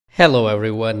Hello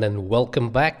everyone and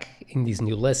welcome back. In this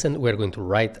new lesson we're going to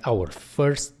write our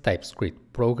first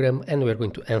TypeScript program and we're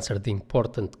going to answer the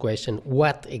important question,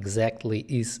 what exactly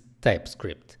is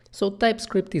TypeScript? So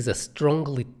TypeScript is a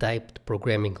strongly typed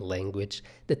programming language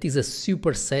that is a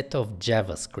superset of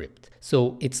JavaScript.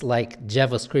 So it's like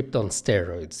JavaScript on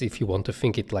steroids, if you want to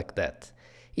think it like that.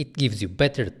 It gives you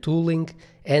better tooling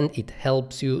and it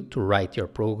helps you to write your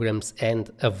programs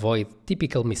and avoid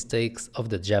typical mistakes of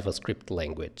the JavaScript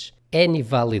language. Any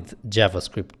valid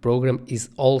JavaScript program is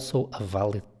also a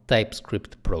valid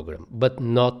TypeScript program, but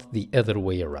not the other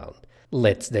way around.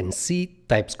 Let's then see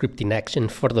TypeScript in action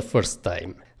for the first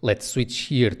time. Let's switch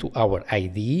here to our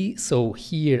IDE. So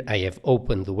here I have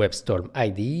opened the WebStorm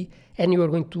IDE and you are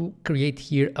going to create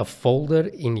here a folder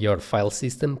in your file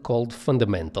system called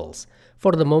Fundamentals.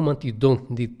 For the moment, you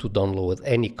don't need to download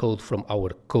any code from our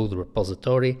code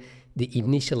repository. The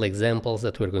initial examples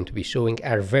that we're going to be showing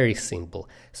are very simple.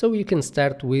 So you can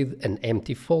start with an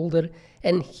empty folder,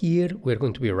 and here we're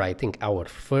going to be writing our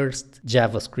first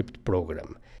JavaScript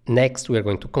program. Next, we're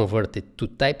going to convert it to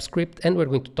TypeScript, and we're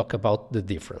going to talk about the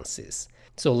differences.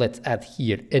 So let's add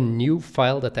here a new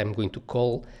file that I'm going to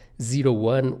call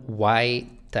 01y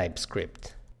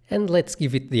TypeScript. And let's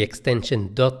give it the extension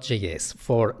 .js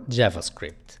for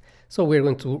JavaScript. So we're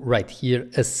going to write here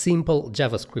a simple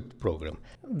JavaScript program.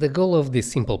 The goal of this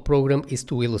simple program is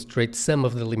to illustrate some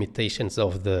of the limitations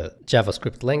of the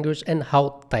JavaScript language and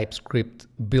how TypeScript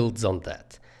builds on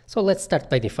that. So let's start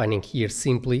by defining here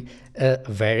simply a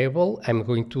variable. I'm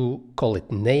going to call it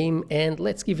name and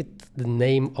let's give it the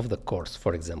name of the course,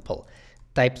 for example,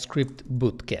 TypeScript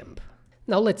Bootcamp.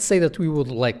 Now let's say that we would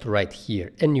like to write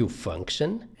here a new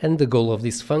function, and the goal of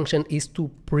this function is to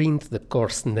print the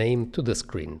course name to the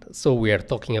screen. So we are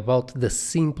talking about the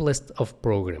simplest of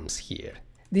programs here.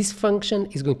 This function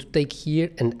is going to take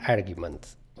here an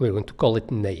argument. We're going to call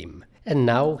it name. And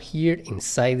now here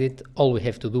inside it, all we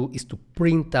have to do is to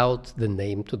print out the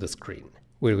name to the screen.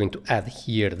 We're going to add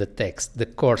here the text, the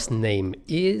course name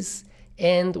is,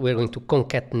 and we're going to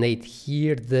concatenate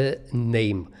here the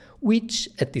name, which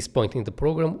at this point in the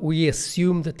program we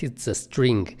assume that it's a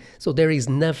string. So there is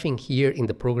nothing here in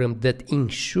the program that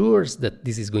ensures that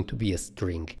this is going to be a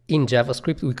string. In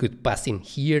JavaScript we could pass in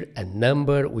here a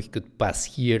number, we could pass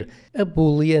here a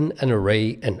boolean, an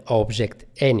array, an object,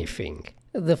 anything.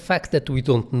 The fact that we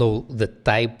don't know the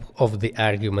type of the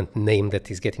argument name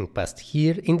that is getting passed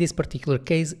here, in this particular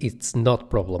case, it's not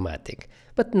problematic.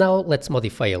 But now let's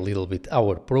modify a little bit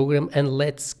our program and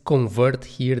let's convert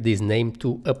here this name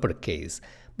to uppercase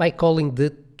by calling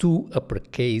the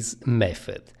toUppercase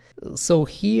method. So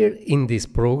here in this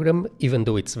program, even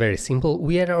though it's very simple,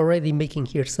 we are already making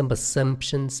here some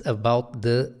assumptions about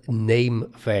the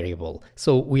name variable.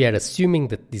 So we are assuming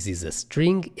that this is a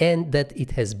string and that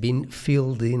it has been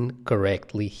filled in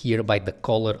correctly here by the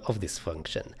caller of this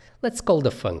function. Let's call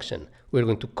the function. We're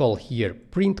going to call here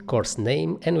print course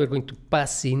name and we're going to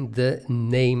pass in the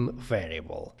name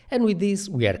variable. And with this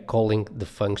we are calling the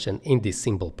function in this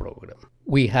simple program.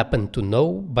 We happen to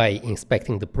know by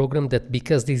inspecting the program that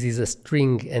because this is a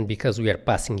string and because we are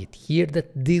passing it here,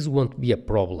 that this won't be a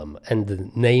problem and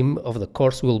the name of the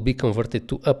course will be converted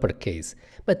to uppercase.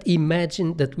 But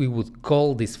imagine that we would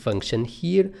call this function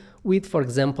here with, for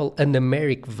example, a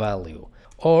numeric value,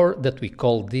 or that we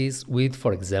call this with,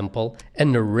 for example,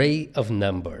 an array of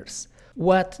numbers.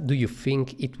 What do you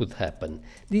think it would happen?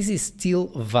 This is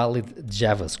still valid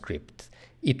JavaScript.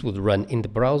 It would run in the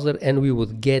browser and we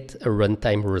would get a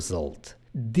runtime result.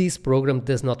 This program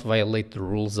does not violate the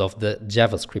rules of the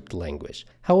JavaScript language.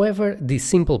 However, this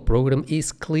simple program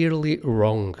is clearly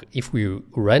wrong. If we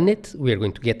run it, we are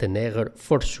going to get an error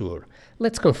for sure.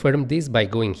 Let's confirm this by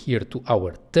going here to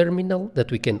our terminal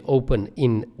that we can open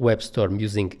in WebStorm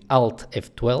using Alt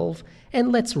F12,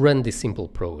 and let's run this simple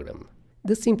program.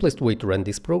 The simplest way to run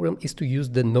this program is to use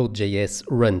the Node.js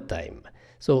runtime.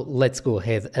 So let's go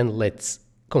ahead and let's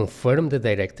confirm the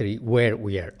directory where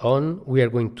we are on. We are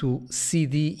going to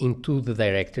cd into the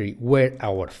directory where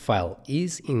our file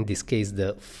is, in this case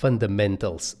the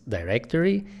fundamentals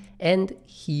directory, and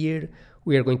here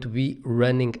we are going to be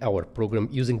running our program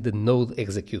using the node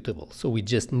executable. So we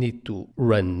just need to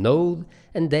run node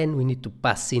and then we need to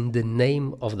pass in the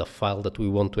name of the file that we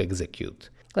want to execute.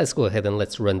 Let's go ahead and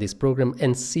let's run this program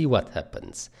and see what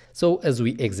happens. So as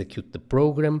we execute the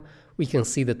program, we can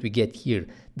see that we get here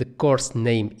the course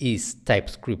name is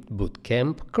TypeScript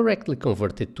Bootcamp, correctly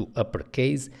converted to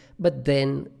uppercase, but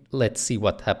then let's see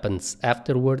what happens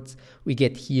afterwards. We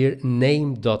get here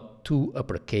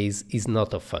name.toUppercase is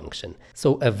not a function.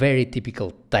 So a very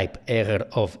typical type error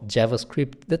of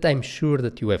JavaScript that I'm sure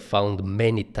that you have found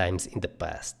many times in the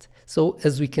past. So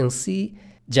as we can see,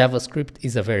 JavaScript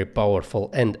is a very powerful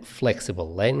and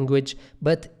flexible language,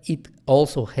 but it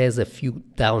also has a few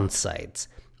downsides.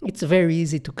 It's very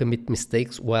easy to commit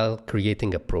mistakes while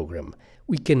creating a program.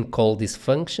 We can call this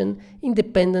function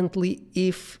independently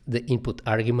if the input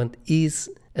argument is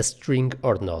a string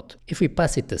or not. If we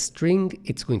pass it a string,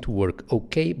 it's going to work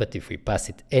okay, but if we pass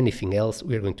it anything else,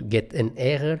 we're going to get an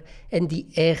error, and the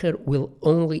error will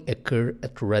only occur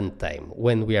at runtime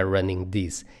when we are running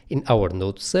this in our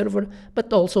node server,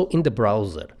 but also in the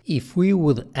browser. If we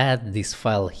would add this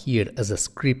file here as a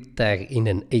script tag in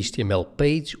an HTML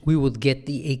page, we would get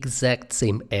the exact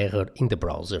same error in the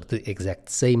browser, the exact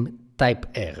same type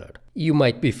error. You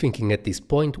might be thinking at this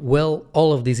point, well,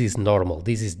 all of this is normal,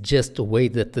 this is just the way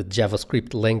that the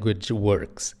JavaScript language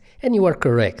works. And you are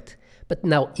correct. But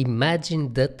now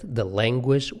imagine that the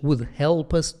language would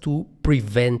help us to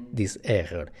prevent this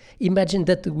error. Imagine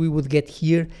that we would get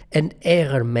here an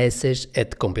error message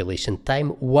at compilation time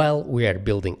while we are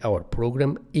building our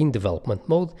program in development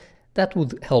mode. That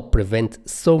would help prevent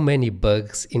so many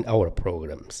bugs in our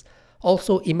programs.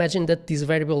 Also, imagine that this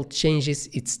variable changes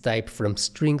its type from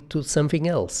string to something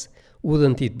else.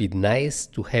 Wouldn't it be nice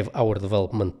to have our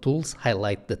development tools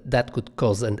highlight that that could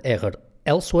cause an error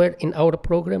elsewhere in our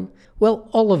program? Well,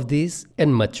 all of this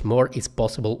and much more is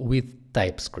possible with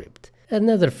TypeScript.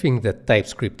 Another thing that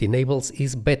TypeScript enables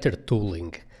is better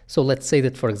tooling. So let's say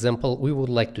that, for example, we would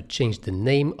like to change the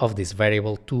name of this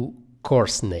variable to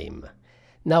course name.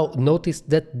 Now, notice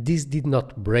that this did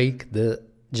not break the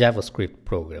JavaScript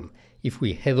program. If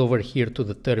we head over here to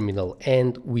the terminal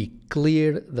and we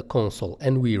clear the console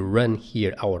and we run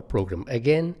here our program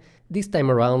again, this time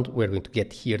around we're going to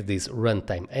get here this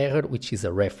runtime error, which is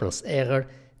a reference error,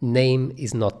 name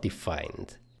is not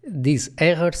defined. This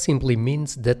error simply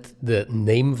means that the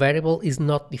name variable is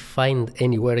not defined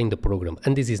anywhere in the program,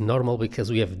 and this is normal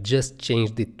because we have just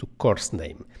changed it to course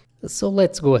name. So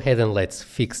let's go ahead and let's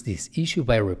fix this issue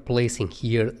by replacing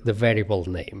here the variable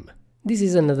name. This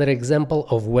is another example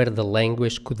of where the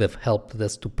language could have helped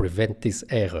us to prevent this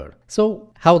error.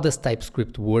 So, how does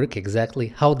TypeScript work exactly?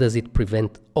 How does it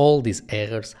prevent all these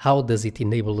errors? How does it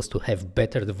enable us to have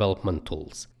better development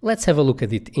tools? Let's have a look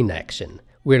at it in action.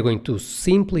 We're going to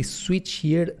simply switch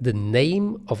here the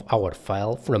name of our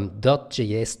file from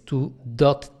 .js to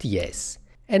 .ts.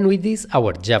 And with this,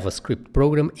 our JavaScript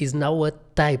program is now a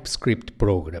TypeScript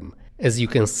program. As you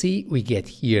can see, we get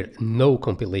here no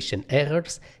compilation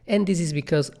errors, and this is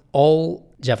because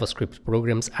all JavaScript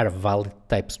programs are valid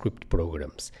TypeScript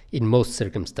programs in most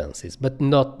circumstances, but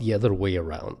not the other way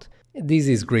around. This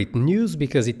is great news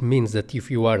because it means that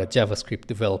if you are a JavaScript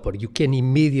developer, you can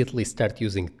immediately start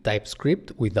using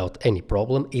TypeScript without any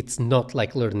problem. It's not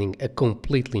like learning a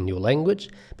completely new language,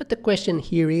 but the question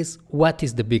here is, what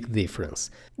is the big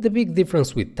difference? The big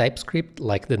difference with TypeScript,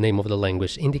 like the name of the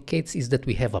language indicates, is that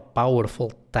we have a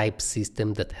powerful type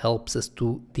system that helps us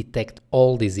to detect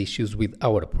all these issues with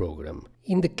our program.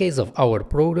 In the case of our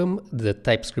program, the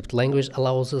TypeScript language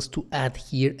allows us to add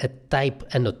here a type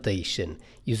annotation,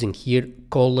 using here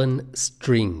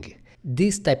 :string.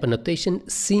 This type annotation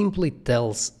simply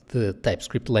tells the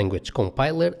TypeScript language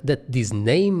compiler that this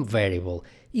name variable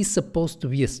is supposed to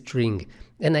be a string,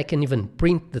 and I can even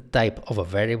print the type of a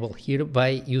variable here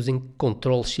by using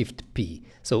Ctrl+Shift+P.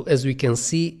 So as we can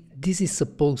see, this is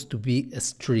supposed to be a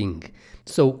string.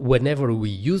 So whenever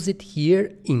we use it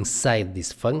here inside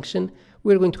this function,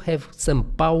 we're going to have some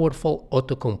powerful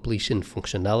auto-completion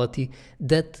functionality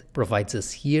that provides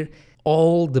us here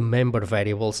all the member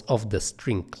variables of the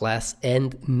string class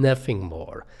and nothing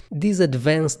more. This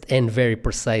advanced and very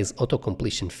precise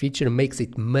auto-completion feature makes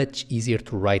it much easier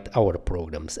to write our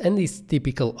programs, and is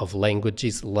typical of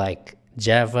languages like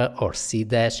Java or C-,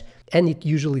 and it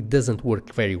usually doesn't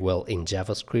work very well in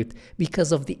JavaScript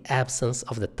because of the absence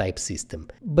of the type system.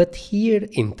 But here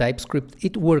in TypeScript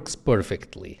it works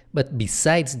perfectly. But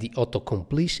besides the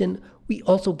auto-completion, we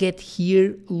also get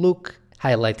here, look,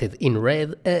 highlighted in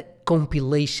red, a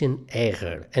compilation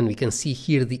error. And we can see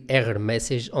here the error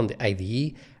message on the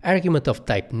IDE. Argument of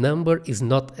type number is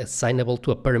not assignable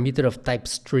to a parameter of type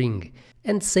string.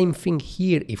 And same thing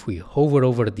here, if we hover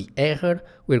over the error,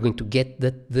 we're going to get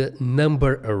that the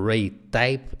number array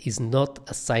type is not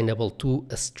assignable to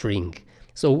a string.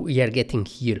 So we are getting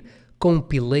here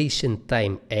compilation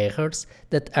time errors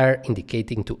that are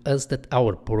indicating to us that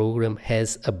our program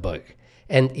has a bug.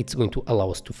 and it's going to allow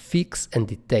us to fix and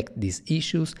detect these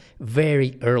issues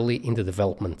very early in the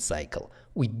development cycle.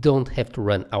 We don't have to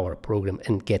run our program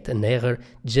and get an error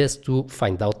just to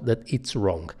find out that it's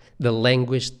wrong. The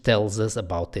language tells us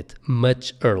about it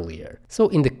much earlier. So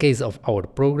in the case of our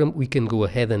program, we can go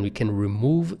ahead and we can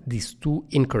remove these two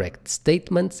incorrect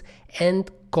statements and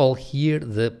call here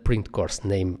the print course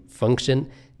name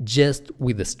function just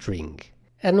with a string.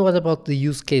 And what about the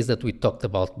use case that we talked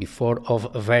about before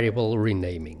of variable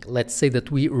renaming? Let's say that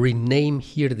we rename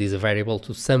here this variable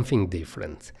to something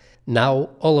different. Now,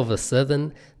 all of a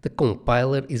sudden, the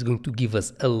compiler is going to give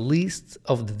us a list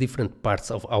of the different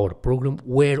parts of our program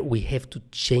where we have to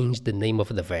change the name of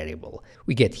the variable.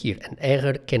 We get here an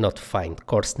error, cannot find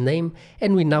course name,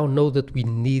 and we now know that we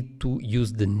need to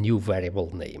use the new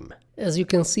variable name. As you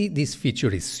can see, this feature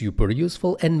is super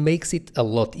useful and makes it a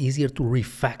lot easier to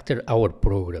refactor our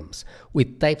programs.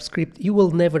 With TypeScript, you will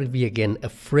never be again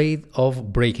afraid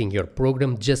of breaking your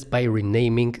program just by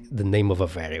renaming the name of a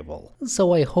variable.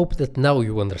 So I hope that now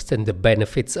you understand the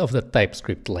benefits of the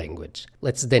TypeScript language.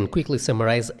 Let's then quickly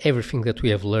summarize everything that we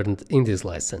have learned in this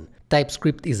lesson.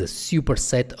 TypeScript is a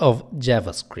superset of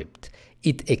JavaScript.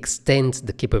 It extends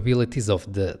the capabilities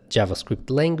of the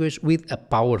JavaScript language with a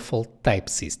powerful type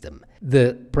system.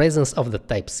 The presence of the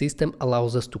type system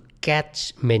allows us to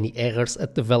catch many errors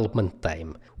at development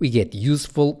time. We get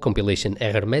useful compilation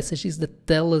error messages that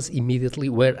tell us immediately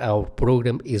where our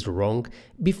program is wrong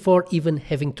before even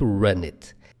having to run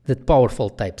it. The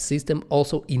powerful type system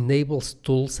also enables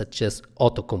tools such as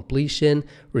auto-completion,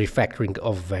 refactoring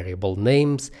of variable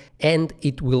names, and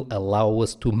it will allow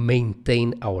us to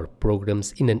maintain our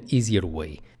programs in an easier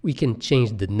way. We can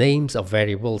change the names of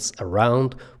variables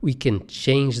around, we can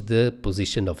change the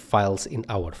position of files in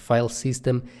our file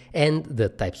system, and the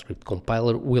TypeScript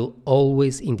compiler will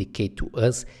always indicate to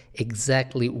us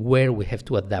exactly where we have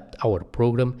to adapt our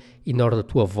program in order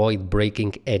to avoid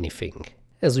breaking anything.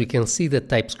 As we can see, the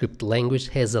TypeScript language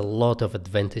has a lot of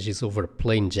advantages over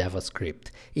plain JavaScript.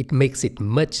 It makes it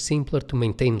much simpler to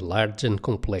maintain large and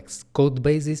complex code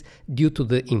bases due to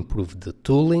the improved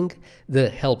tooling, the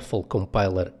helpful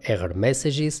compiler error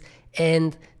messages,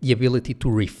 and the ability to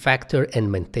refactor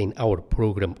and maintain our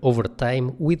program over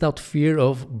time without fear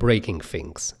of breaking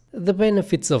things. The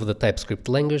benefits of the TypeScript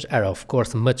language are of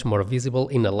course much more visible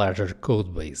in a larger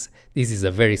code base. This is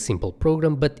a very simple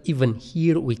program, but even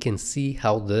here we can see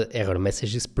how the error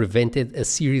messages prevented a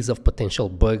series of potential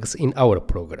bugs in our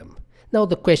program. Now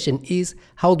the question is,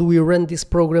 how do we run this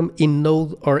program in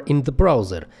Node or in the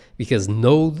browser? Because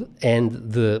Node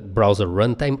and the browser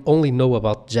runtime only know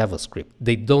about JavaScript.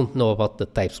 They don't know about the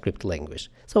TypeScript language.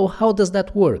 So how does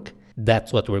that work?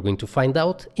 That's what we're going to find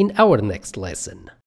out in our next lesson.